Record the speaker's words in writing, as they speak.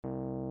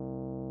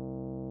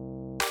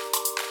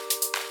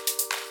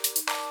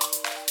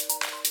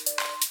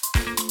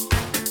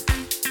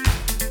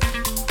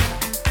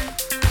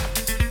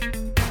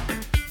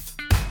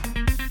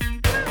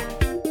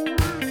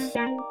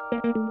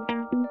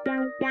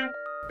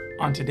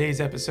On today's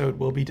episode,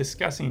 we'll be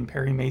discussing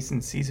Perry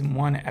Mason Season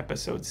 1,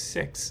 Episode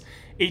 6,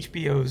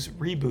 HBO's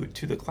reboot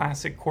to the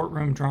classic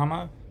courtroom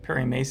drama,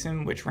 Perry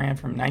Mason, which ran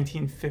from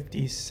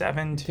 1957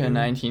 to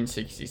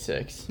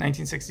 1966.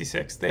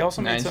 1966. They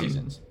also made 9 some...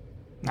 seasons.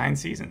 9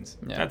 seasons.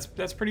 Yeah.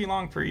 That's pretty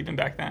long for even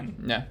back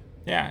then. Yeah.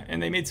 Yeah,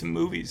 and they made some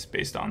movies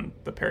based on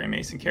the Perry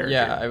Mason character.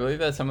 Yeah, I believe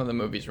that some of the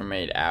movies were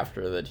made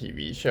after the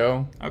TV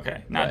show.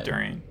 Okay, not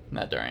during.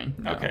 Not during.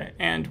 No. Okay,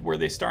 and were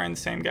they starring the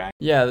same guy?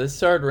 Yeah, this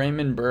starred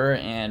Raymond Burr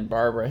and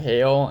Barbara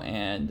Hale,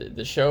 and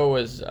the show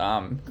was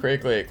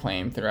critically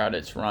acclaimed throughout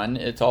its run.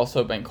 It's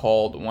also been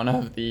called one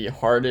of the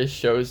hardest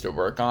shows to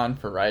work on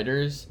for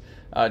writers,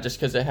 just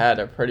because it had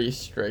a pretty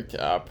strict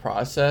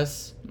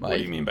process. What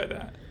do you mean by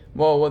that?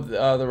 Well, what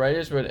the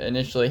writers would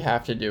initially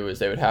have to do is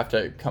they would have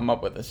to come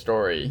up with a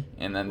story,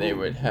 and then they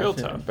would have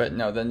to, tough. but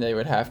no, then they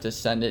would have to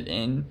send it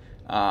in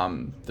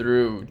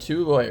through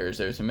 2 lawyers.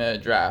 They would submit a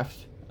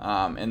draft,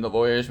 and the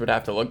lawyers would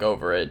have to look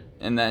over it,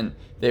 and then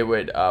they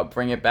would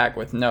bring it back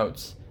with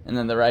notes, and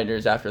then the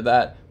writers after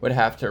that would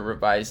have to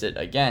revise it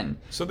again.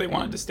 So they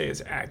wanted to stay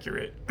as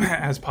accurate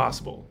as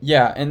possible.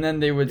 Yeah, and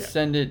then they would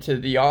send it to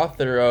the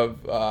author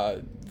of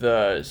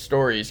the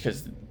stories,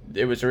 because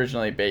it was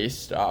originally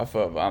based off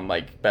of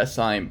like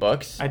best-selling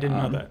books. I didn't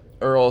know that.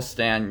 Earl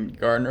Stan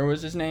Gardner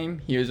was his name.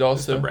 He was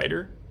also the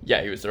writer.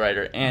 Yeah, he was the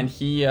writer, and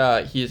he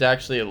is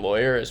actually a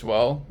lawyer as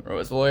well, or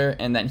was a lawyer.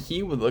 And then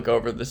he would look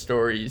over the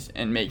stories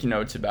and make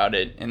notes about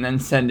it, and then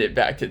send it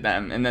back to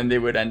them. And then they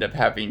would end up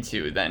having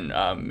to then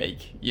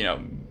make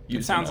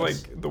It sounds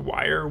like The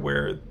Wire,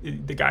 where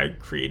the guy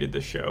created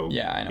the show.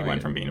 Yeah, I know. He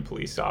went from being a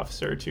police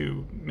officer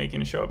to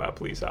making a show about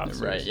police officers.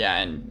 Right. Yeah,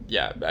 and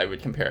I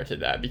would compare it to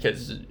that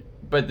because.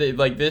 But they,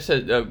 like this,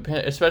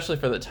 especially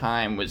for the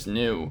time, was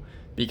new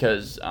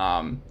because,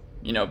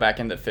 back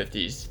in the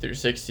 50s through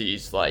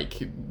 60s, like,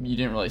 you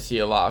didn't really see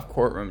a lot of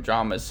courtroom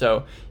dramas.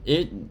 So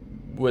it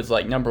was,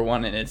 like, number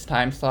one in its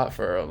time slot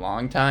for a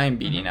long time,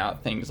 beating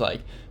out things like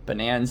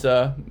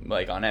Bonanza,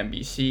 like, on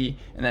NBC.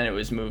 And then it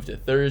was moved to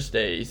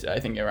Thursdays, I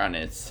think, around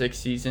its 6th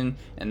season.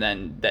 And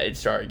then it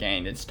started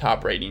getting its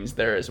top ratings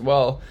there as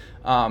well.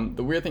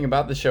 The weird thing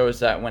about the show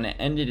is that when it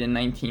ended in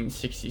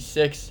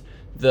 1966...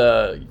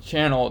 the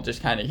channel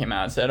just kind of came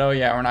out and said, oh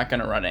yeah, we're not going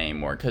to run it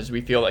anymore because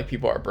we feel like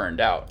people are burned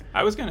out.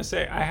 I was going to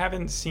say, I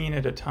haven't seen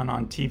it a ton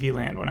on TV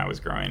Land when I was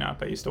growing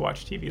up. I used to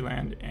watch TV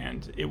Land,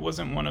 and it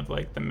wasn't one of,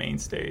 like, the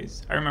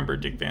mainstays. I remember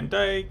Dick Van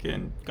Dyke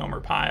and Gomer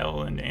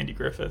Pyle and Andy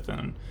Griffith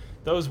and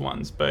those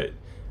ones, but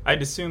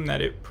I'd assume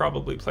that it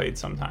probably played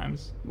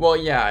sometimes. Well,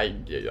 yeah,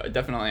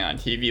 definitely on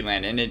TV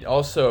Land, and it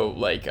also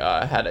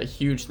had a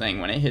huge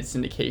thing when it hit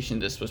syndication.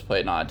 This was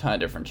played on a ton of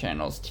different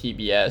channels: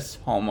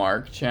 TBS,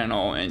 Hallmark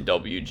Channel, and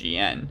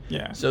WGN.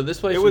 Yeah. So this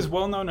place was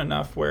well known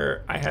enough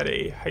where I had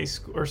a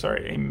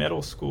a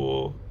middle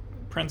school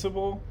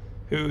principal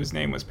whose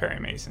name was Perry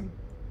Mason.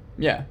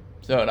 Yeah.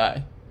 So did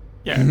I.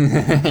 Yeah.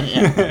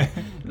 Yeah.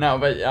 No,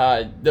 but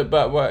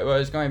what I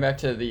was going back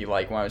to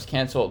when I was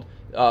canceled.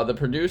 The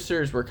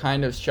producers were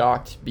kind of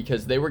shocked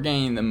because they were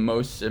getting the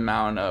most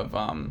amount of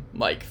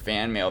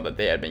fan mail that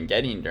they had been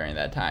getting during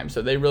that time.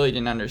 So they really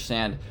didn't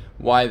understand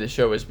why the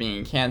show was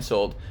being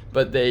canceled.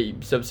 But they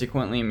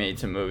subsequently made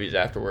some movies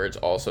afterwards,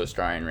 also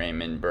starring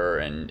Raymond Burr,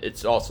 and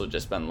it's also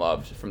just been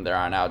loved from there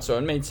on out. So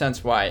it made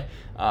sense why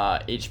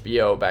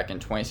HBO back in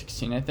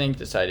 2016, I think,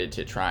 decided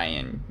to try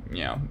and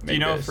make Do you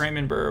know this. if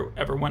Raymond Burr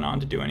ever went on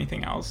to do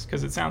anything else?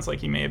 Because it sounds like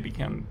he may have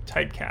become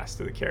typecast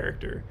to the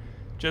character.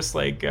 Just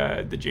like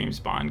the James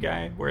Bond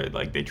guy, where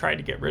they tried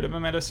to get rid of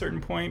him at a certain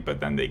point,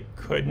 but then they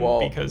couldn't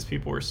because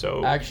people were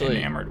so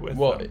enamored with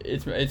him.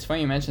 It's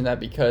funny you mentioned that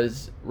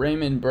because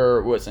Raymond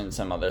Burr was in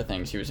some other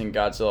things. He was in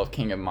Godzilla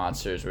King of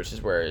Monsters, which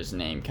is where his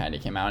name kind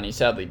of came out, and he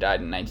sadly died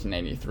in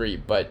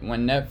 1993. But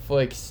when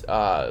Netflix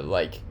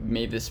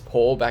made this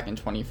poll back in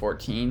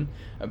 2014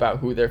 about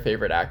who their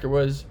favorite actor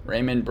was,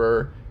 Raymond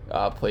Burr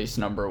placed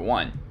number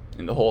 1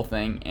 in the whole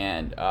thing,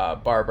 and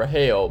Barbara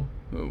Hale,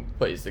 who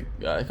plays the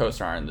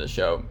co-star in the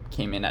show,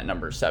 came in at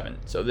number 7.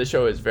 So this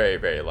show is very,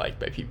 very liked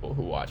by people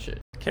who watch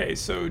it. Okay,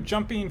 so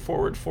jumping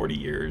forward 40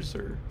 years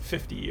or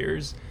 50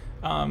 years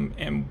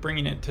and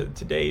bringing it to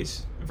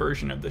today's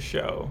version of the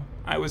show,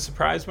 I was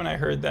surprised when I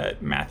heard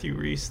that Matthew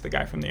Rhys, the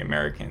guy from The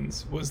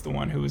Americans, was the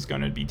one who was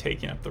going to be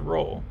taking up the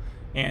role.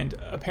 And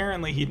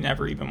apparently he'd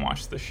never even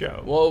watched the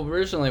show. Well,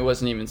 originally it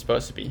wasn't even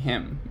supposed to be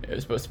him. It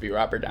was supposed to be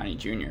Robert Downey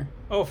Jr.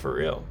 Oh, for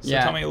real? So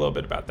yeah. Tell me a little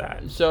bit about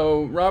that.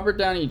 So Robert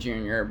Downey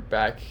Jr.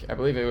 back, I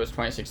believe it was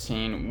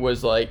 2016,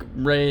 was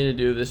ready to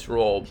do this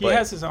role. He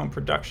has his own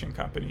production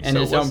company. And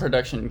his own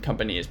production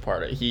company is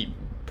part of it. He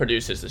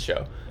produces the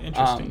show.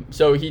 Interesting.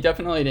 So he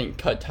definitely didn't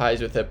cut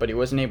ties with it, but he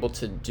wasn't able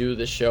to do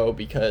the show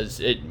because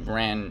it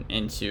ran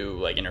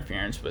into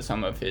interference with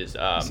some of his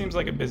he seems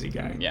like a busy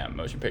guy. Yeah,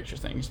 motion picture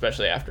thing,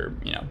 especially after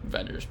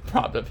Avengers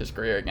propped up his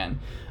career again.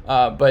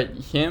 But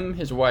him,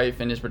 his wife,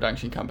 and his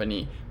production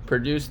company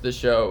produced the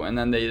show, and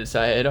then they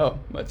decided, oh,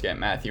 let's get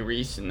Matthew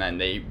Rhys, and then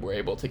they were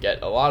able to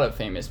get a lot of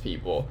famous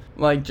people,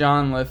 like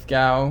John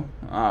Lithgow,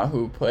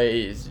 who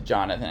plays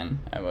Jonathan,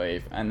 I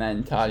believe, and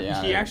then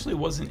Tatiana. He actually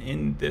wasn't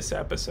in this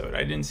episode.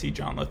 I didn't see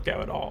John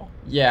Lithgow at all.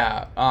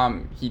 Yeah,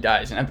 he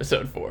dies in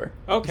episode 4.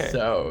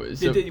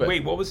 Okay.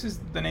 Wait, what was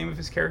the name of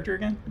his character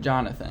again?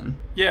 Jonathan.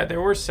 Yeah,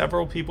 there were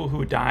several people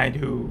who died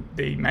who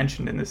they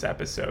mentioned in this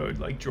episode,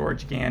 like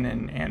George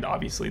Gannon and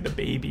obviously the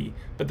baby,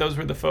 but those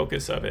were the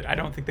focus of it. I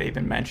don't think they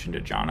even mentioned a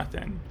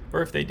Jonathan,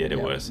 or if they did, it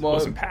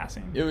wasn't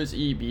passing. It was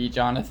E.B.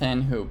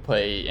 Jonathan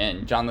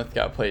and John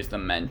Lithgow plays the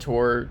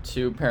mentor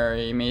to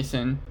Perry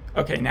Mason.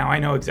 Okay, now I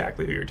know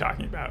exactly who you're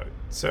talking about.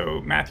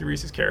 So Matthew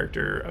Rhys's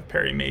character of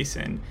Perry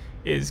Mason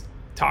is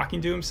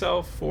talking to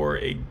himself for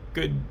a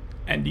good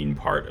ending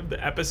part of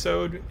the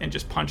episode and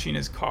just punching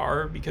his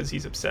car because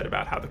he's upset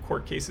about how the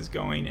court case is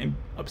going and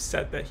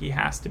upset that he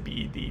has to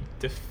be the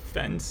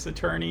defense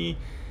attorney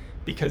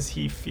because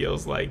he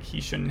feels like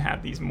he shouldn't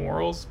have these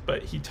morals,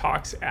 but he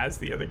talks as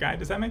the other guy.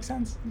 Does that make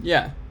sense?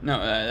 Yeah. No,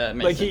 that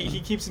makes sense. Like, he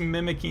keeps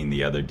mimicking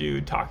the other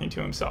dude talking to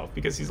himself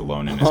because he's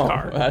alone in his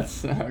car.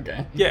 That's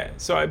okay. Yeah,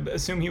 so I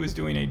assume he was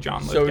doing a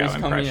John Lithgow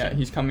impression.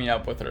 He's coming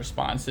up with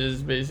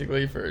responses,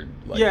 basically, for,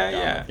 like,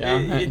 Yeah.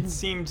 It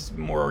seemed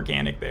more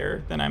organic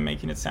there than I'm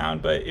making it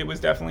sound, but it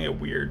was definitely a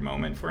weird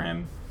moment for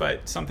him,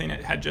 but something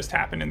that had just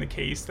happened in the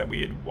case that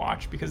we had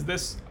watched, because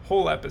this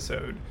whole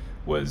episode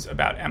was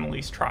about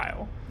Emily's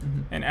trial.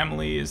 Mm-hmm. And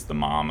Emily is the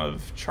mom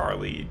of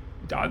Charlie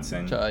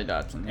Dodson.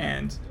 Yeah.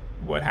 And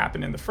what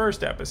happened in the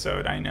first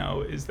episode, I know,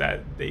 is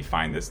that they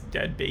find this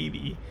dead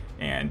baby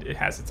and it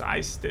has its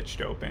eyes stitched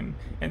open.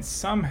 And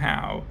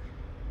somehow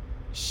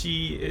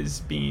she is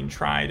being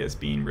tried as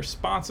being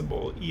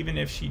responsible, even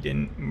if she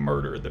didn't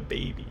murder the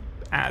baby,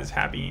 as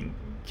having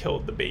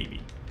killed the baby.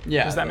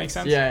 Yeah. Does that make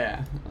sense?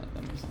 Yeah.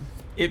 That makes sense.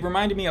 It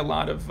reminded me a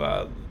lot of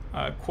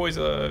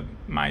Koiza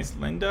Mais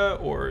Linda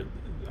or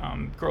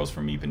Girls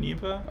from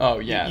Ipanema. Oh,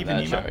 yeah,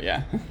 that show,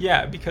 yeah.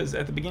 Yeah, because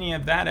at the beginning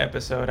of that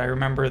episode, I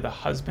remember the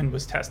husband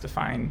was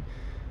testifying,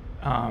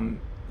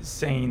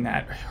 saying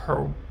that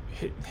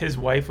his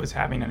wife was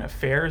having an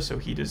affair, so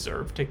he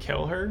deserved to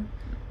kill her.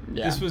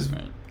 Yeah, this was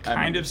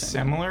kind of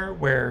similar,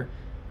 where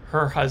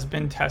her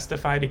husband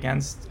testified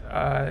against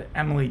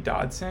Emily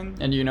Dodson.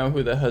 And you know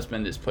who the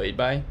husband is played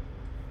by?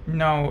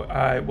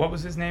 No, what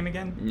was his name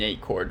again?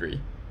 Nate Cordry.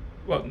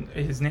 Well,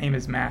 his name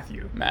is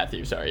Matthew.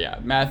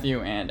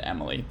 Matthew and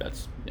Emily.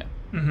 That's, yeah.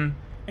 Mm-hmm.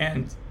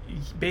 And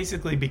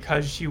basically,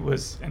 because she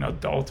was an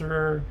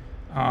adulterer,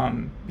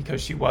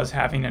 because she was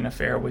having an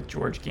affair with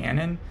George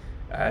Gannon,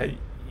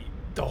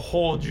 the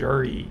whole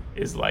jury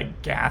is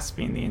like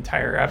gasping the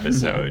entire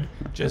episode,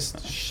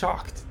 just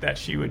shocked that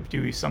she would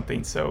do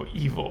something so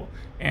evil.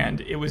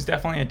 And it was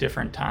definitely a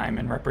different time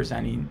in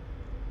representing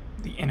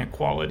the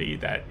inequality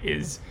that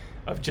is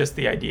of just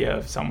the idea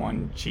of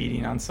someone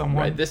cheating on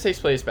someone. Right. This takes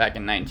place back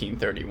in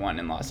 1931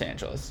 in Los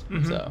Angeles.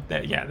 Mm-hmm. So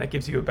that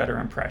gives you a better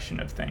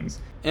impression of things.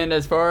 And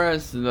as far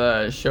as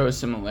the show's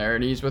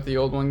similarities with the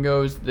old one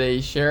goes,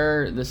 they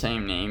share the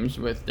same names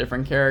with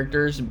different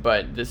characters,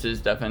 but this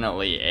is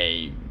definitely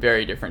a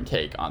very different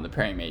take on the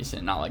Perry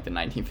Mason, not like the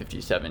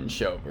 1957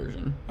 show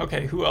version.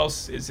 Okay, who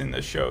else is in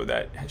the show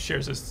that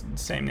shares the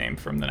same name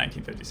from the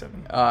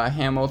 1957?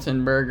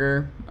 Hamilton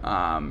Berger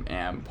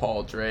and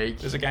Paul Drake.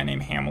 There's a guy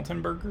named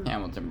Hamilton Berger?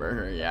 Hamilton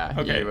Berger, yeah.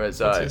 Okay, what's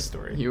his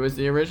story? He was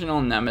the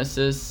original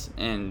nemesis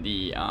in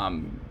the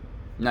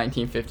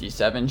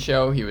 1957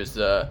 show. He was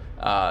the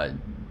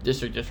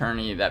district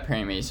attorney that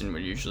Perry Mason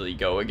would usually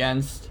go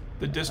against.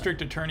 The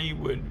district attorney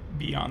would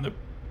be on the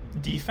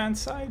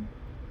defense side?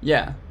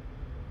 Yeah.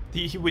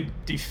 He would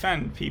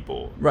defend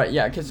people. Right,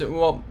 yeah, because,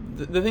 well,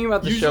 the thing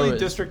about the show is... Usually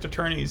district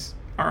attorneys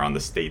are on the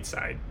state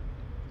side.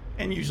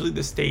 And usually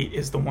the state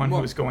is the one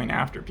who's going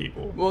after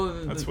people. Well,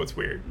 that's what's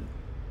weird.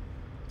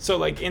 So,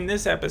 like, in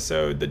this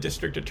episode, the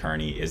district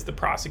attorney is the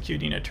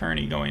prosecuting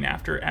attorney going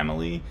after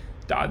Emily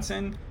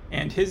Dodson,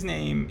 and his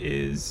name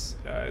is,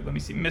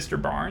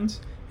 Mr.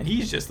 Barnes, and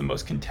he's just the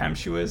most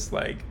contemptuous,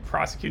 like,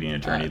 prosecuting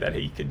attorney that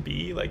he could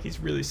be. Like, he's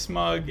really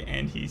smug,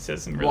 and he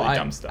says some really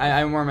dumb stuff.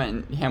 I more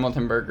meant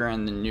Hamilton Berger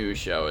in the new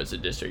show as a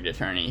district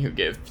attorney who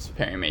gives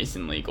Perry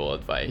Mason legal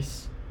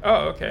advice.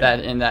 Oh, okay.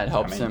 That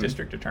helps him. How many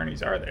district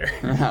attorneys are there?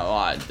 A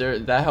lot.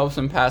 That helps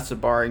him pass the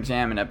bar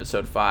exam in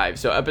episode 5.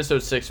 So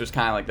episode 6 was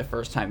kind of like the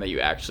first time that you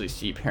actually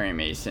see Perry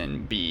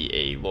Mason be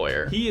a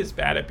lawyer. He is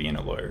bad at being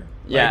a lawyer.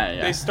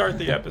 Yeah. They start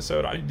the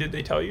episode. Did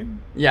they tell you?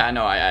 Yeah,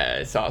 no,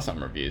 I saw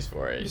some reviews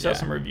for it. You saw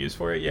some reviews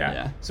for it?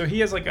 Yeah. So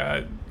he has like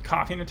a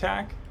coughing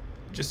attack.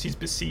 He's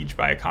besieged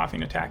by a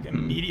coughing attack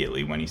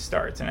immediately when he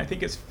starts. And I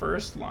think his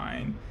first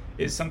line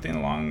is something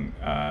along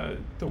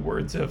the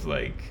words of,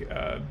 like,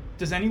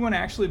 does anyone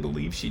actually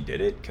believe she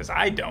did it? Because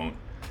I don't.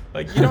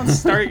 Like, you don't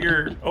start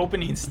your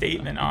opening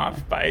statement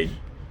off by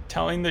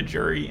telling the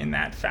jury in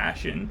that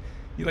fashion.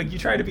 You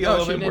try to be a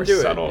little bit more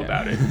subtle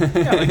about it.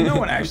 Yeah, like, no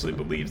one actually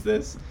believes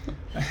this.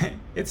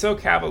 It's so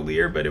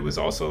cavalier, but it was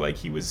also like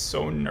he was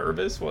so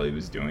nervous while he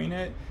was doing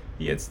it.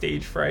 He had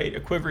stage fright, a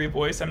quivery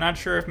voice. I'm not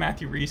sure if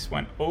Matthew Rhys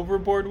went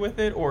overboard with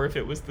it or if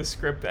it was the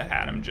script that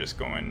had him just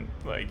going,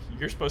 like,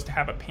 you're supposed to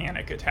have a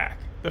panic attack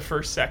the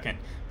first second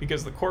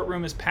because the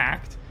courtroom is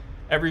packed,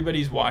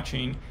 everybody's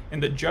watching,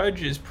 and the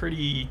judge is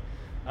pretty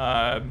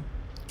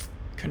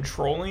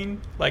controlling.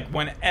 Like,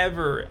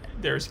 whenever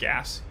there's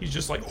gas, he's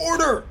just like,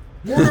 order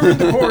in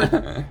the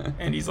court,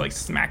 and he's like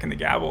smacking the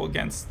gavel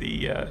against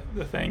the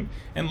thing.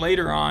 And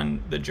later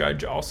on, the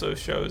judge also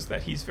shows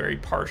that he's very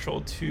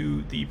partial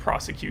to the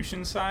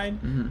prosecution side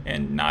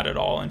and not at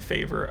all in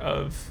favor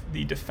of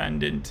the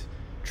defendant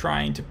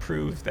trying to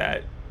prove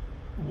that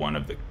one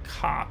of the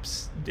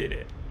cops did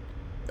it.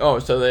 Oh,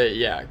 so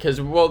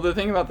because, well, the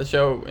thing about the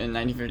show in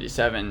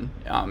 1957,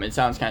 it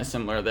sounds kind of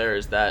similar there,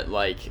 is that,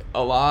 like,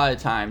 a lot of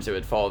times it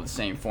would follow the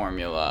same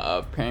formula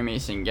of Perry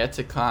Mason gets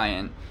a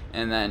client,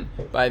 and then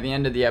by the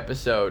end of the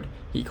episode,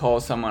 he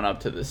calls someone up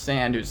to the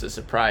stand who's a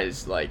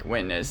surprise, like,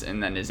 witness,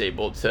 and then is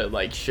able to,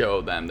 like,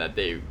 show them that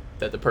the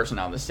person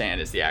on the stand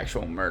is the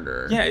actual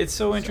murderer. Yeah, it's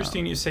so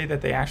interesting you say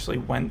that they actually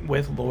went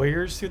with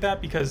lawyers through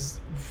that, because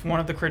one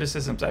of the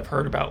criticisms I've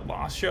heard about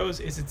Lost shows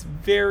is it's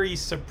very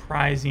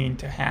surprising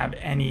to have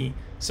any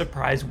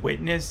surprise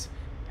witness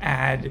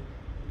add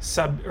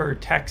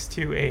text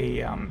to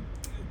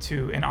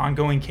an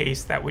ongoing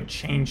case that would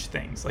change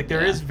things. Like,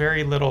 there is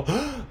very little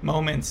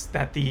moments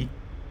that the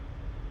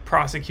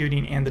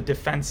prosecuting and the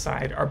defense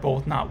side are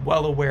both not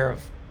well aware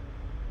of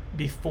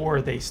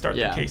before they start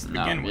the case to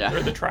begin with,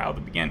 or the trial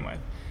to begin with.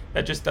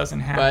 That just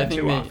doesn't happen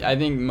too often. I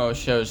think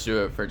most shows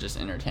do it for just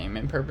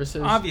entertainment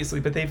purposes. Obviously,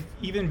 but they've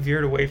even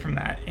veered away from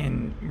that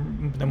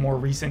in the more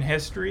recent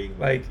history.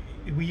 Like,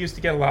 we used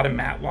to get a lot of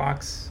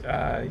Matlocks.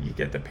 You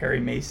get the Perry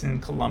Mason,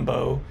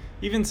 Columbo,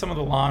 even some of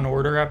the Law and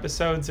Order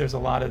episodes. There's a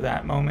lot of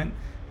that moment.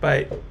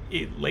 But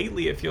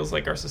lately, it feels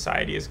like our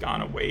society has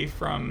gone away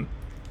from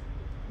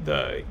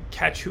the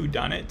catch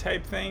whodunit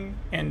type thing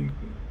and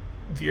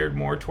veered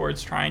more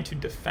towards trying to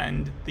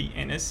defend the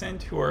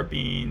innocent who are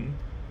being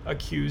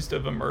accused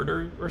of a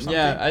murder or something.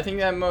 Yeah, I think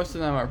that most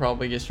of them are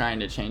probably just trying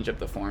to change up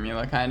the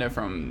formula kind of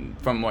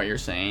from what you're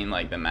saying,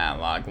 like the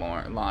Matlock, Law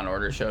and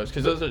Order shows,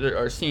 because those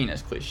are seen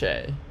as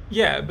cliche.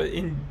 Yeah, but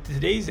in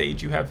today's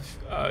age, you have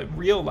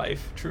real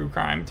life true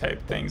crime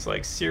type things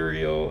like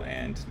Serial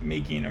and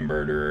Making a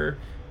Murderer,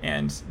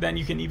 and then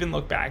you can even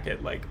look back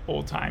at like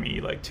old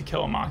timey, like To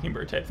Kill a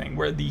Mockingbird type thing,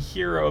 where the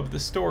hero of the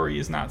story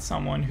is not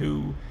someone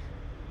who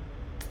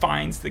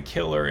finds the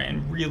killer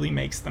and really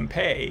makes them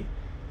pay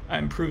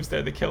and proves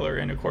they're the killer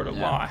in a court of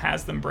law,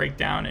 has them break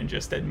down and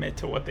just admit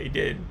to what they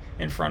did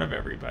in front of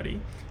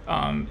everybody.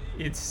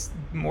 It's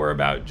more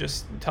about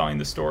just telling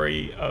the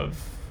story of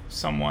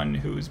someone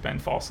who's been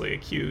falsely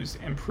accused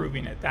and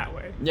proving it that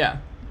way. Yeah.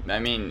 I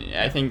mean,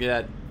 I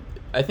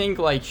think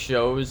like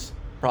shows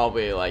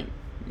probably like,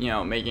 you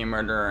know, Making a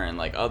Murderer and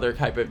like other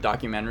type of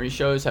documentary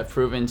shows have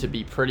proven to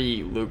be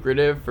pretty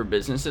lucrative for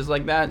businesses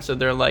like that. So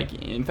they're like,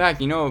 in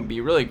fact, you know, it would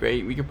be really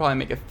great. We could probably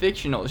make a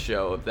fictional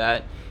show of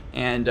that,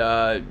 and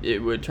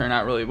it would turn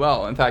out really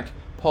well. In fact,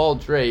 Paul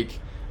Drake,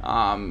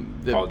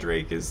 Paul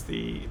Drake is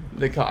the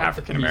cop,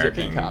 African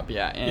American he's a cop,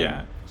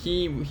 and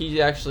he's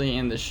actually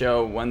in the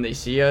show When They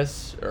See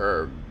Us,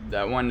 or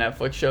that one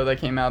Netflix show that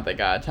came out that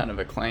got a ton of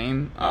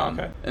acclaim.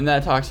 And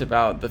that talks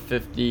about the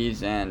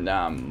 50s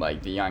and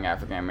like the young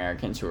African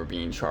Americans who were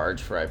being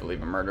charged for, I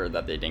believe, a murder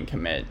that they didn't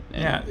commit.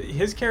 And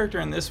his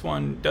character in this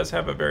one does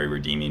have a very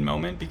redeeming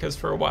moment, because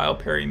for a while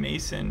Perry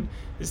Mason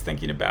is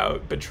thinking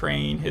about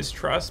betraying his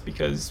trust,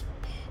 because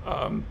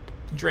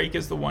Drake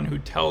is the one who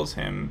tells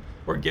him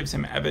or gives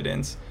him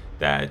evidence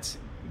that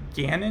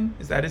Gannon,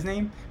 is that his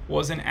name?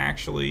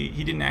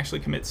 He didn't actually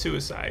commit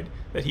suicide,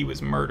 that he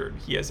was murdered.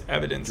 He has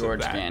evidence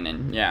George of that.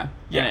 Gannon, yeah.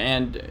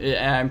 And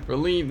I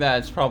believe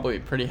that's probably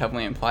pretty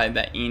heavily implied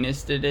that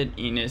Enos did it.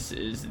 Enos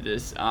is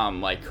this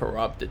like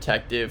corrupt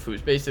detective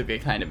who's basically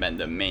kind of been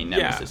the main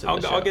nemesis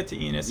of the show. I'll get to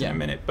Enos in a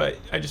minute, but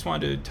I just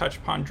wanted to touch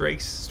upon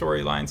Drake's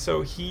storyline.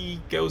 So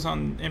he goes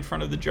on in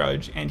front of the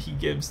judge and he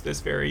gives this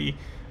very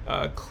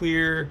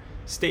clear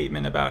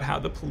statement about how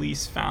the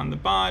police found the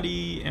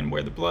body and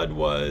where the blood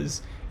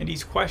was, and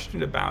he's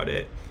questioned about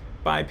it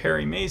by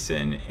Perry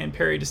Mason, and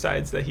Perry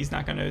decides that he's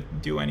not going to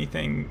do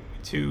anything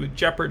to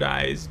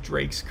jeopardize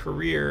Drake's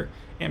career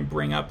and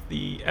bring up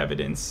the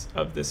evidence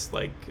of this,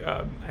 like,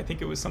 I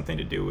think it was something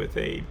to do with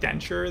a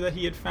denture that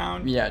he had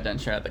found. Yeah,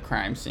 denture at the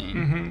crime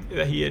scene.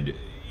 That he had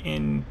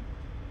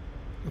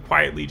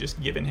quietly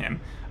just given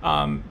him.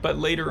 But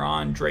later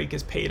on, Drake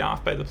is paid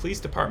off by the police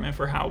department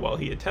for how well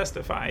he had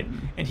testified,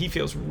 and he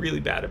feels really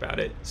bad about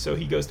it. So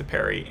he goes to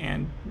Perry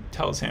and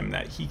tells him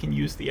that he can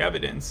use the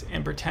evidence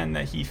and pretend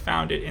that he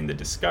found it in the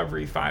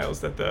discovery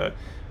files, that the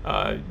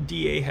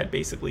DA had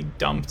basically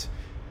dumped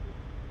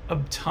a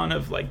ton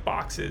of like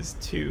boxes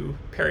to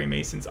Perry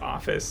Mason's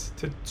office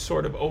to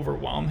sort of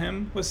overwhelm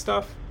him with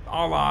stuff.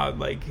 a la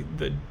like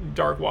the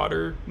Dark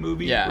Water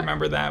movie. Yeah.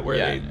 Remember that, where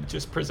Yeah. they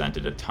just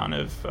presented a ton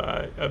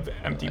of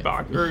empty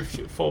box or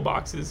full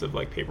boxes of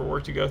like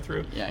paperwork to go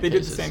through. Yeah, they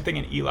did the cases. same thing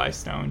in Eli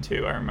Stone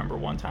too. I remember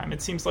one time.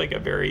 It seems like a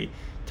very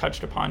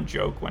touched upon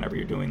joke whenever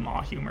you're doing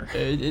law humor.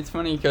 It's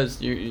funny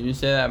because you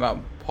say that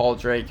about Paul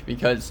Drake,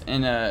 because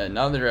in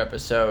another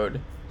episode,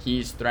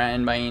 he's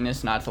threatened by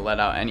Enos not to let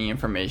out any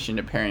information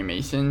to Perry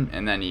Mason,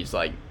 and then he's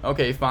like,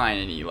 okay, fine,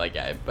 and he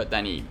but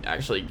then he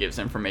actually gives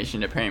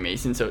information to Perry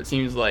Mason, so it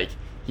seems like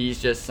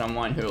he's just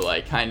someone who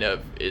like kind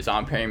of is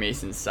on Perry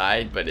Mason's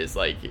side, but is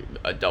like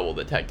a double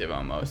detective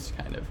almost,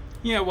 kind of.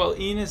 Yeah, well,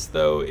 Enos,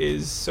 though,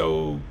 is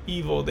so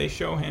evil, they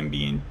show him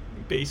being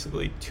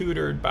basically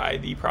tutored by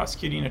the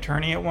prosecuting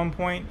attorney at one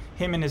point.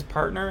 Him and his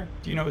partner.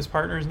 Do you know his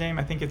partner's name?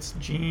 I think it's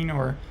Jean,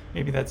 or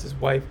maybe that's his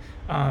wife.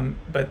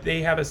 But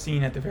they have a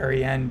scene at the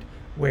very end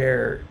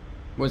where...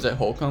 Was it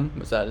Holcomb?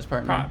 Was that his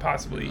partner?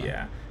 Possibly,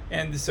 yeah.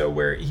 And so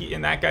where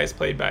and that guy's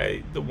played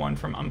by the one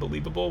from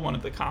Unbelievable, one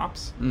of the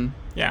cops.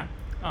 Yeah.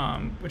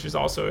 Which is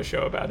also a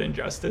show about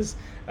injustice.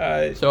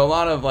 So a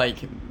lot of like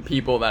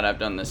people that have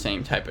done the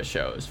same type of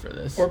shows for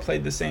this, or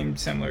played the same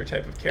similar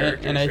type of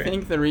characters. And I right?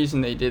 think the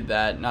reason they did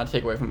that, not to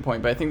take away from the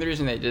point, but I think the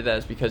reason they did that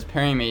is because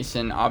Perry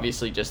Mason,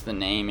 obviously just the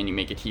name, and you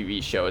make a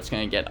TV show, it's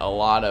going to get a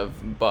lot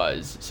of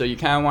buzz. So you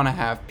kind of want to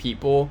have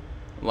people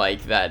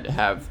like that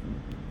have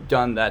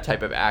done that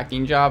type of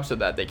acting job so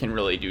that they can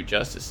really do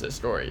justice to the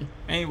story.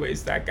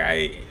 Anyways, that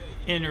guy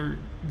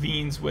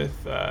intervenes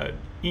with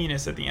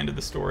Enos at the end of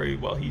the story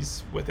while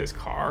he's with his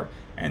car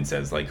and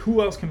says, like,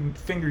 who else can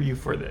finger you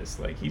for this?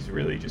 Like, he's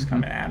really just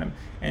coming at him.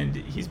 And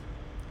he's,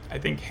 I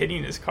think,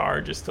 hitting his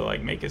car just to,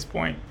 like, make his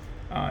point,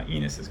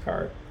 Enos's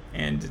car.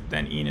 And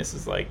then Enos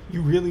is like,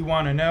 you really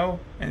want to know?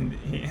 And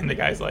the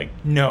guy's like,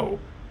 no,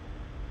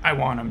 I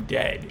want him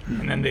dead.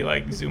 And then they,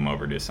 like, zoom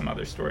over to some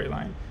other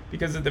storyline.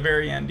 Because at the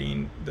very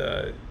ending,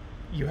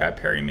 you have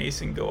Perry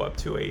Mason go up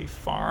to a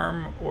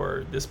farm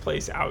or this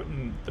place out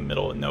in the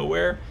middle of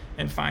nowhere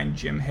and find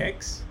Jim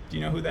Hicks. Do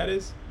you know who that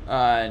is?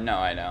 No,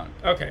 I don't.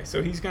 Okay,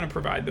 so he's going to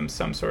provide them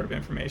some sort of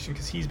information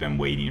because he's been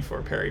waiting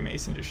for Perry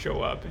Mason to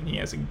show up, and he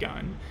has a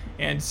gun.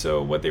 And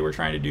so what they were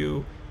trying to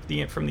do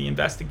from the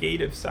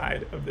investigative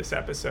side of this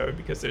episode,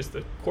 because there's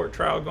the court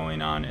trial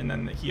going on, and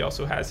then he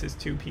also has his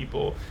two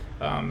people,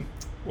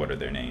 what are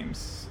their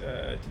names?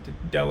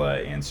 Della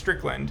and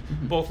Strickland,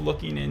 both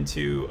looking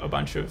into a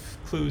bunch of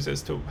clues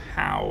as to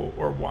how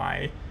or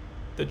why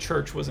the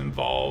church was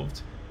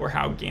involved, or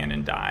how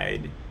Gannon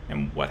died,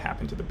 and what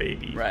happened to the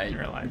baby in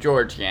real life.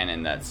 George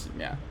Gannon,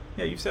 yeah,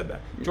 you've said that.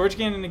 George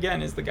Gannon,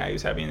 again, is the guy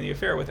who's having the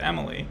affair with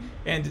Emily.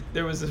 And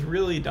there was this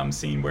really dumb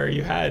scene where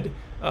you had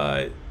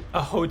a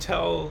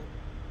hotel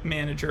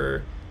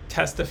manager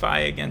testify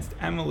against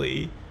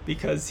Emily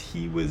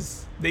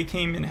because they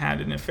came and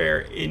had an affair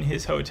in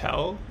his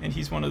hotel, and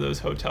he's one of those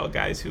hotel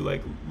guys who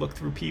like look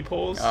through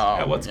peepholes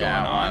at what's going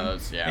on.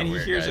 And he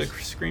hears a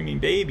screaming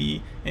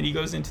baby, and he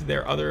goes into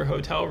their other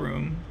hotel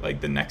room,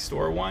 like the next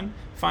door one,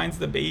 finds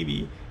the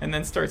baby, and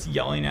then starts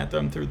yelling at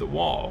them through the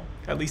wall.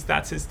 At least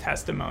that's his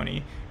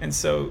testimony. And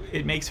so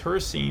it makes her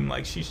seem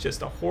like she's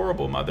just a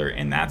horrible mother,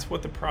 and that's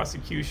what the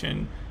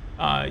prosecution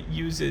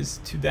uses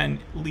to then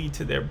lead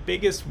to their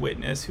biggest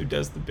witness, who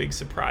does the big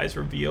surprise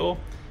reveal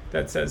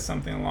that says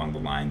something along the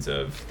lines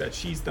of that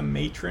she's the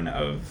matron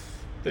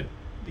of the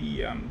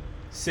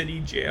city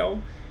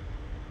jail,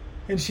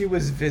 and she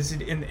was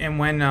visiting, and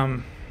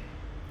when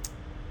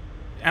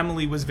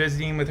Emily was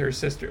visiting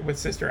with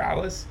Sister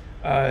Alice,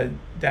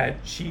 that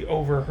she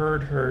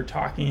overheard her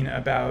talking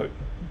about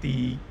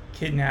the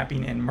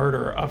kidnapping and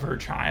murder of her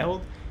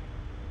child.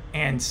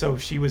 And so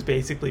she was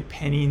basically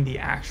pinning the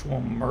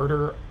actual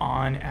murder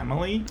on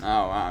Emily. Oh,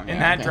 wow.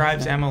 And that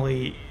drives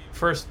Emily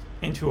first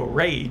into a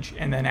rage,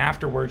 and then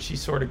afterwards she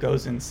sort of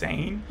goes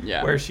insane,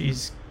 where she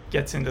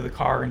gets into the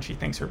car and she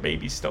thinks her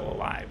baby's still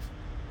alive.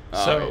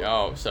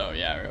 Real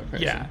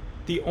crazy. Yeah.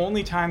 The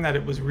only time that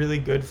it was really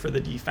good for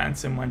the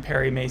defense, and when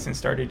Perry Mason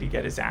started to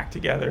get his act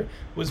together,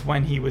 was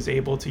when he was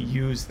able to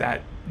use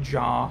that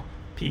jaw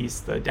piece,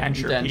 the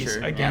denture piece,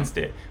 against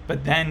it.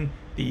 But then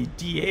the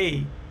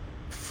DA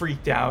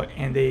freaked out,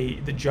 and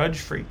the judge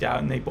freaked out,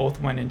 and they both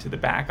went into the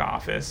back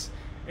office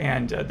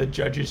and the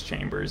judge's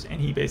chambers, and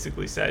he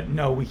basically said,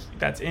 no,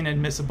 that's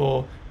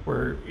inadmissible.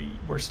 We're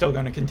still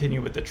going to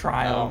continue with the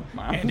trial. Oh,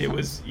 wow. And it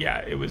was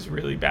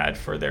really bad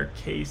for their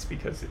case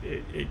because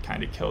it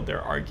kind of killed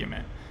their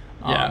argument.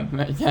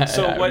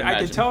 So what I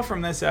could tell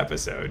from this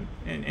episode,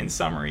 in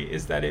summary,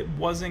 is that it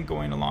wasn't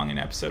going along an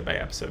episode by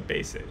episode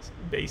basis.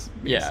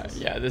 Yeah.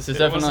 This has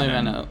definitely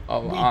been a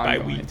week by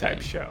week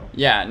type show.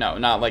 Yeah, no,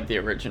 not like the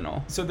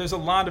original. So there's a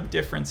lot of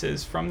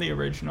differences from the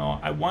original.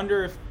 I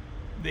wonder if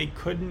they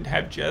couldn't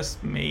have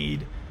just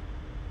made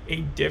a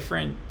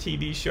different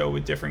TV show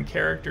with different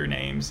character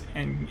names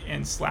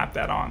and slap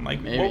that on. Like,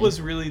 maybe. What was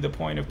really the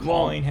point of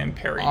calling him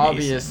Perry Mason?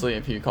 Obviously,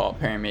 if you call it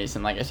Perry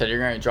Mason, like I said, you're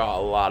going to draw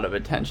a lot of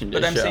attention to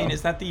the show. But I'm saying,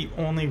 is that the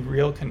only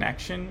real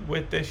connection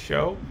with this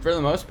show? For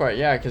the most part,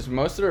 yeah, because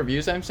most of the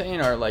reviews I'm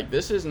saying are like,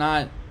 this is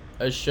not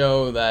a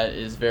show that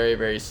is very,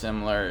 very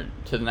similar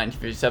to the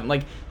 1957.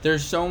 Like,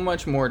 there's so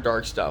much more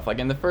dark stuff. Like,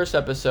 in the first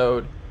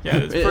episode... Yeah,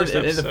 in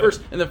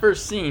the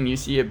first scene, you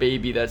see a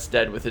baby that's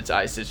dead with its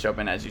eyes stitched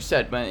open, as you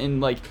said. But in,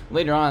 like,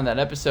 later on in that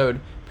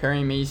episode,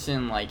 Perry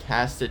Mason, like,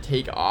 has to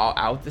take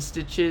out the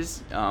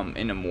stitches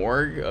in a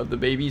morgue of the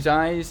baby's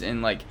eyes.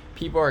 And, like,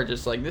 people are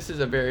just like, this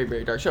is a very,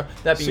 very dark show.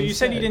 That being so you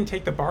said he didn't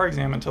take the bar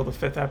exam until the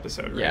 5th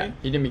episode, right? Yeah,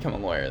 he didn't become a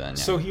lawyer then.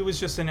 Yeah. So he was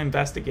just an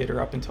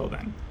investigator up until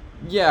then?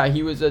 Yeah,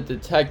 he was a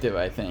detective,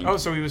 I think. Oh,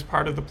 so he was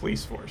part of the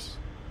police force?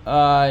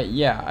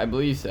 Yeah, I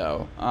believe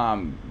so.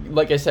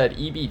 Like I said,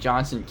 E.B.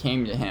 Johnson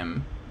came to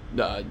him,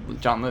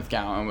 John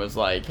Lithgow, and was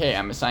like, hey,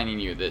 I'm assigning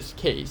you this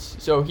case.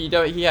 So he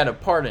had a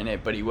part in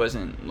it, but he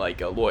wasn't,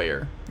 like, a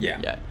lawyer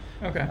yet.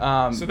 Okay.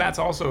 So that's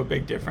also a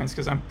big difference,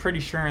 because I'm pretty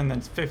sure in the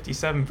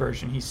 57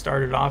 version, he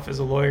started off as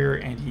a lawyer,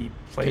 and he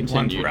played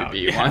one throughout.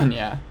 Continued to be one,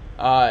 yeah.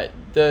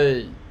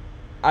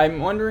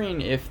 I'm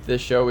wondering if the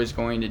show is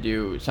going to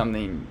do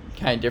something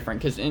kind of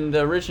different, because in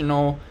the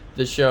original,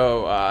 the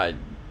show...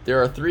 there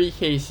are 3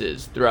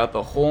 cases throughout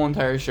the whole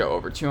entire show,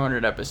 over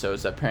 200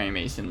 episodes, that Perry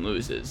Mason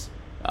loses.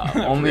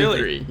 Only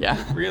really? 3,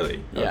 yeah.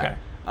 Really? Yeah.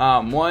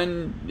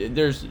 Okay.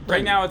 There's...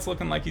 Right now, it's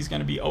looking like he's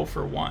going to be 0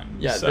 for 1.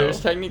 Yeah, so. There's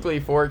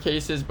technically 4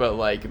 cases, but,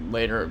 like,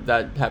 later,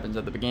 that happens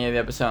at the beginning of the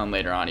episode, and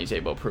later on he's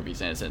able to prove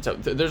he's innocent. So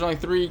there's only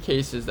 3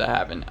 cases that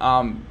happen.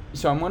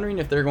 So I'm wondering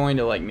if they're going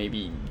to, like,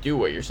 maybe do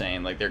what you're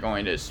saying. Like, they're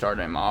going to start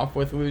him off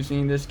with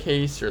losing this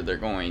case, or they're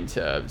going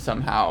to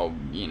somehow,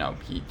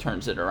 he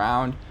turns it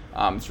around.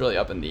 It's really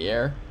up in the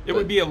air. It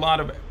would be a lot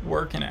of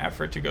work and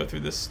effort to go through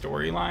this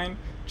storyline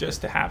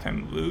just to have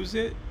him lose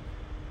it.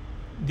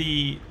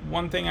 The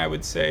one thing I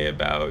would say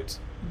about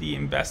the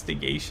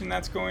investigation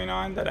that's going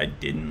on that I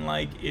didn't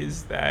like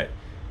is that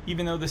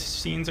even though the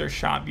scenes are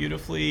shot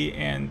beautifully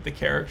and the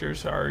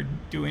characters are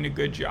doing a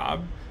good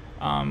job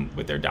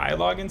with their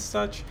dialogue and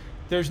such,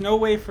 there's no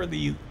way for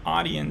the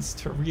audience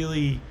to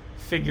really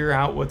figure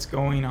out what's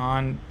going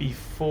on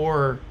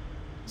before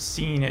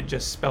seeing it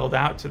just spelled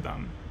out to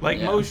them. Like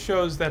most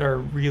shows that are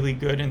really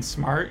good and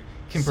smart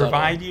can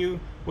provide you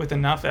with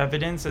enough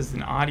evidence as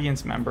an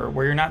audience member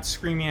where you're not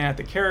screaming at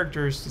the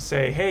characters to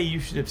say, hey,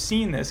 you should have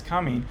seen this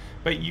coming,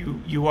 but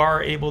you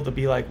are able to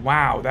be like,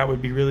 wow, that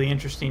would be really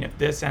interesting if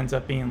this ends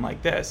up being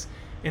like this.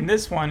 In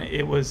this one,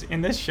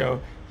 in this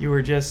show, you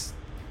were just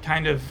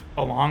kind of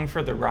along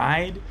for the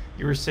ride.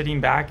 You were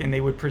sitting back and they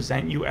would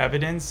present you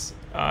evidence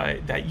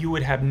that you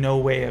would have no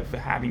way of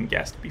having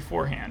guessed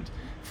beforehand.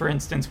 For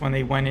instance, when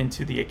they went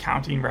into the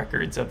accounting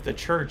records of the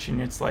church,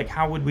 and it's like,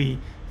 how would we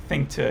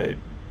think to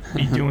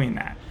be doing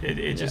that?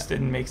 It just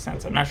didn't make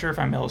sense. I'm not sure if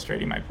I'm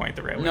illustrating my point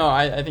the right way. No,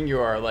 I think you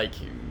are. Like,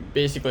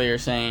 basically you're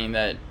saying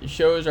that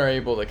shows are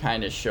able to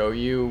kind of show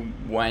you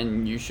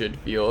when you should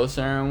feel a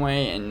certain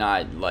way, and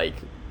not, like,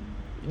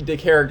 the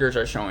characters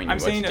are showing you what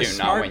to do,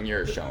 not when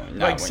you're showing.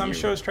 Like, some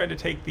shows try to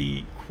take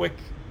the quick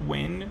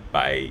win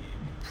by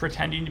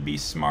pretending to be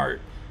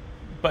smart,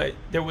 but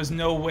there was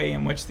no way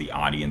in which the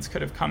audience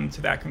could have come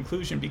to that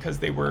conclusion because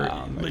they were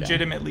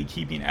legitimately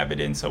keeping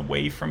evidence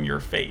away from your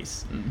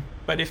face.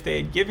 But if they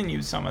had given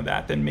you some of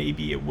that, then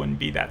maybe it wouldn't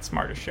be that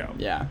smart a show.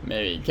 Yeah,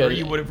 maybe. Or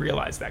you would have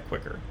realized that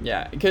quicker.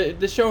 Yeah, because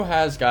the show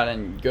has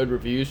gotten good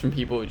reviews from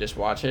people who just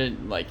watch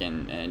it, like,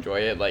 and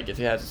enjoy it. Like, it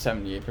has a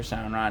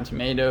 78% on Rotten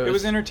Tomatoes. It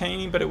was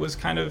entertaining, but it was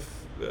kind of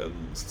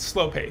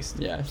slow-paced.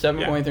 Yeah,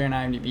 7.3 on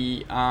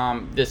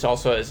IMDb. This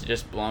also has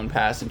just blown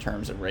past in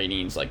terms of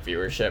ratings, like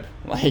viewership.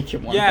 Like,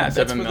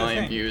 1.7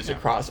 million views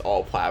across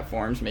all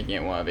platforms, making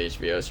it one of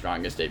HBO's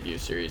strongest debut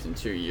series in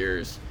 2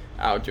 years,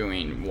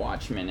 outdoing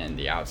Watchmen and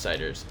The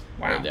Outsiders.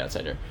 Wow. Or The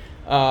Outsider.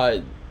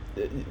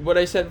 What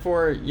I said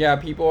before,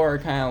 people are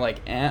kind of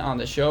like on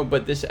the show,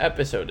 but this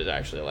episode is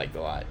actually liked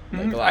a lot.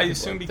 Like, I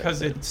assume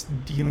because it's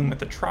dealing with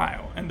the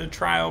trial, and the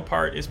trial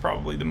part is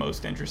probably the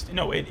most interesting.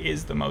 No, it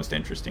is the most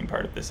interesting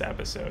part of this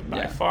episode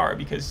by far,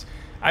 because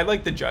I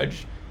like the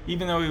judge,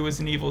 even though he was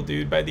an evil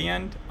dude by the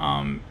end.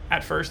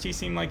 At first, he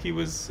seemed like he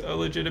was a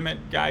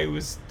legitimate guy who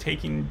was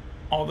taking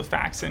all the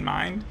facts in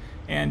mind,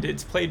 and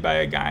it's played by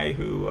a guy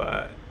who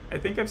I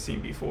think I've seen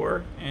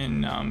before,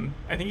 and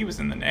I think he was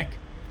in The Nick.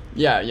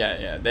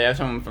 Yeah. They have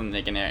someone from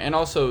Nick and Air. And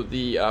also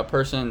the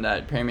person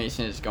that Perry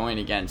Mason is going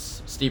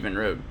against, Stephen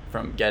Root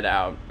from Get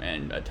Out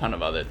and a ton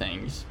of other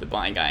things. The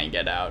blind guy in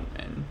Get Out.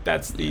 And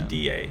that's the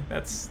DA.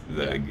 That's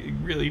the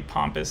really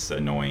pompous,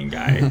 annoying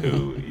guy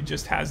who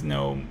just has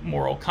no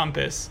moral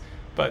compass,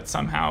 but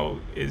somehow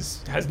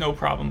has no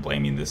problem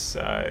blaming this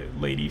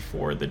lady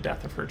for the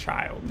death of her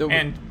child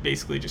and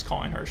basically just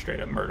calling her a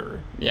straight-up murderer.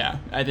 Yeah,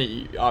 I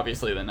think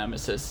obviously the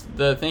nemesis.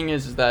 The thing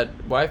is that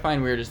what I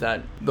find weird is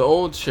that the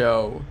old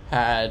show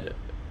had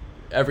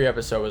every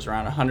episode was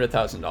around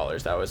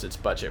 $100,000. That was its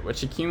budget,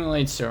 which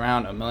accumulates to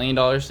around $1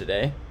 million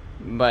today.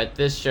 But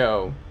this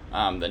show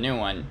the new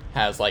one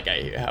has like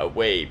a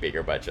way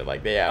bigger budget.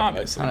 Like they have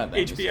Obviously, a ton of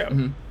things. HBO.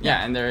 Mm-hmm.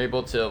 Yeah, and they're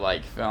able to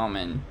like film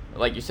and,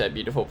 like you said,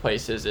 beautiful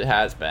places. It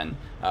has been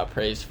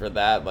praised for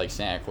that, like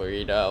Santa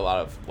Clarita, a lot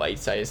of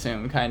lights, I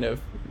assume, kind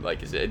of.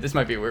 Like, this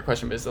might be a weird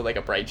question, but is it like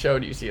a bright show?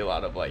 Do you see a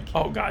lot of like?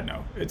 Oh God,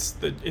 no! It's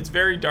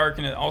very dark,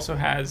 and it also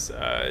has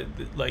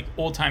like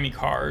old timey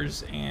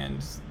cars,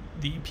 and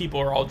the people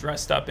are all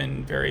dressed up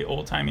in very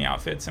old timey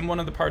outfits. And one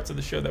of the parts of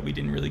the show that we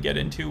didn't really get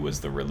into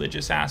was the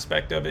religious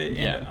aspect of it.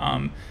 Yeah.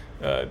 And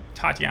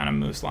Tatiana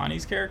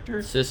Maslany's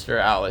character, Sister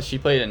Alice, she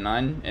played a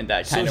nun, and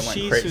that kind of went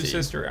crazy. She's who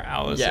Sister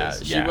Alice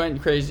is. She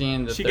went crazy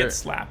in the She third. gets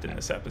slapped in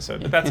this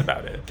episode, but that's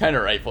about it. Kind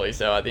of rightfully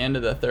so. At the end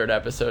of the third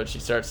episode, she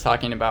starts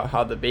talking about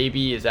how the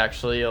baby is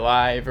actually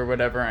alive or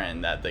whatever,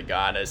 and that the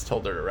god has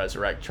told her to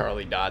resurrect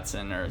Charlie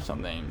Dodson or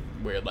something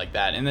weird like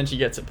that. And then she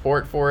gets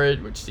support for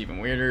it, which is even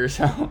weirder.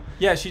 So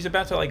yeah, she's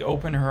about to like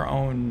open her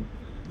own.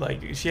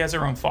 Like, she has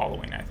her own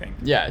following, I think.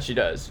 yeah, she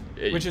does.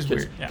 Which is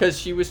weird, yeah. Because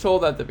she was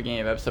told at the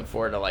beginning of episode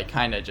 4 to, like,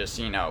 kind of just,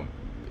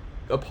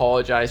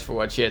 apologize for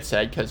what she had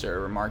said, because her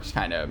remarks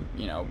kind of,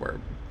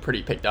 were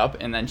pretty picked up.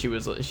 And then she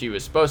was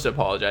supposed to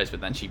apologize, but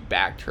then she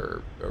backed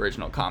her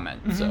original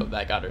comment. Mm-hmm. So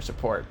that got her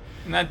support.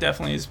 And that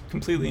definitely is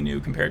completely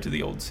new compared to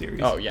the old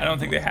series. Oh, yeah. I don't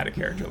think they had a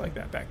character like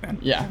that back then.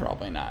 Yeah,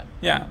 probably not.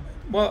 Yeah.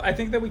 Well, I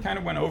think that we kind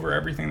of went over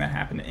everything that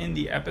happened in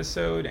the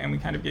episode, and we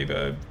kind of gave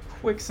a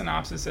quick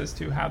synopsis as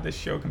to how this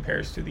show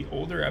compares to the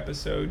older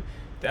episode.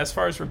 As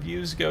far as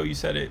reviews go, you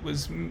said it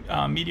was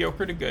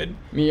mediocre to good.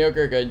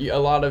 Mediocre, good. A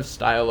lot of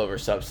style over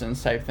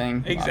substance type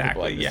thing.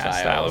 Exactly, yeah.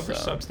 Style over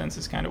substance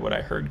is kind of what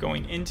I heard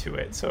going into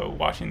it. So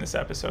watching this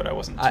episode, I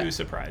wasn't too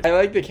surprised. I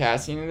like the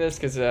casting of this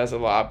because it has a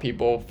lot of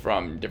people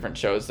from different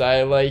shows that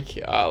I like.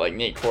 Like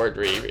Nate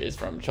Corddry is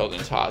from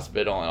Children's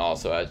Hospital, and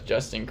also has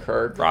Justin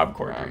Kirk. Rob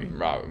Corddry.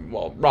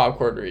 Rob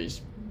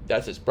Corddry's,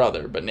 that's his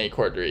brother, but Nate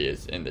Corddry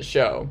is in the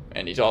show,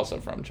 and he's also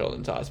from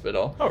Children's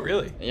Hospital. Oh,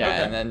 really? Yeah,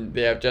 okay. And then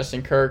they have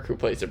Justin Kirk, who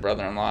plays the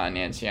brother-in-law, and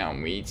Nancy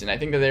Allen Weeds, and I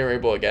think that they were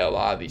able to get a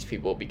lot of these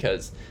people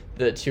because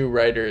the two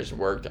writers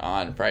worked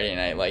on Friday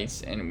Night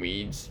Lights and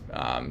Weeds.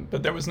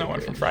 But there was no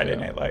one from Friday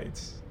Night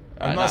Lights.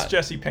 Unless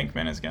Jesse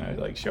Pinkman is going to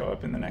like show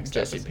up in the next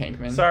episode.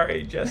 Pinkman?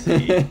 Sorry,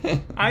 Jesse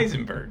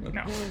Eisenberg.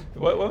 No.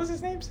 What was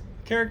his name's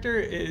character?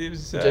 It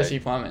was... Jesse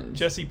Plemons.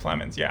 Jesse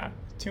Plemons, yeah.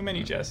 Too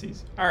many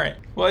Jessies. All right.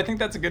 Well, I think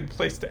that's a good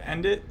place to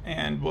end it,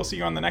 and we'll see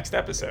you on the next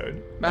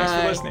episode. Bye.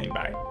 Thanks for listening.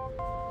 Bye.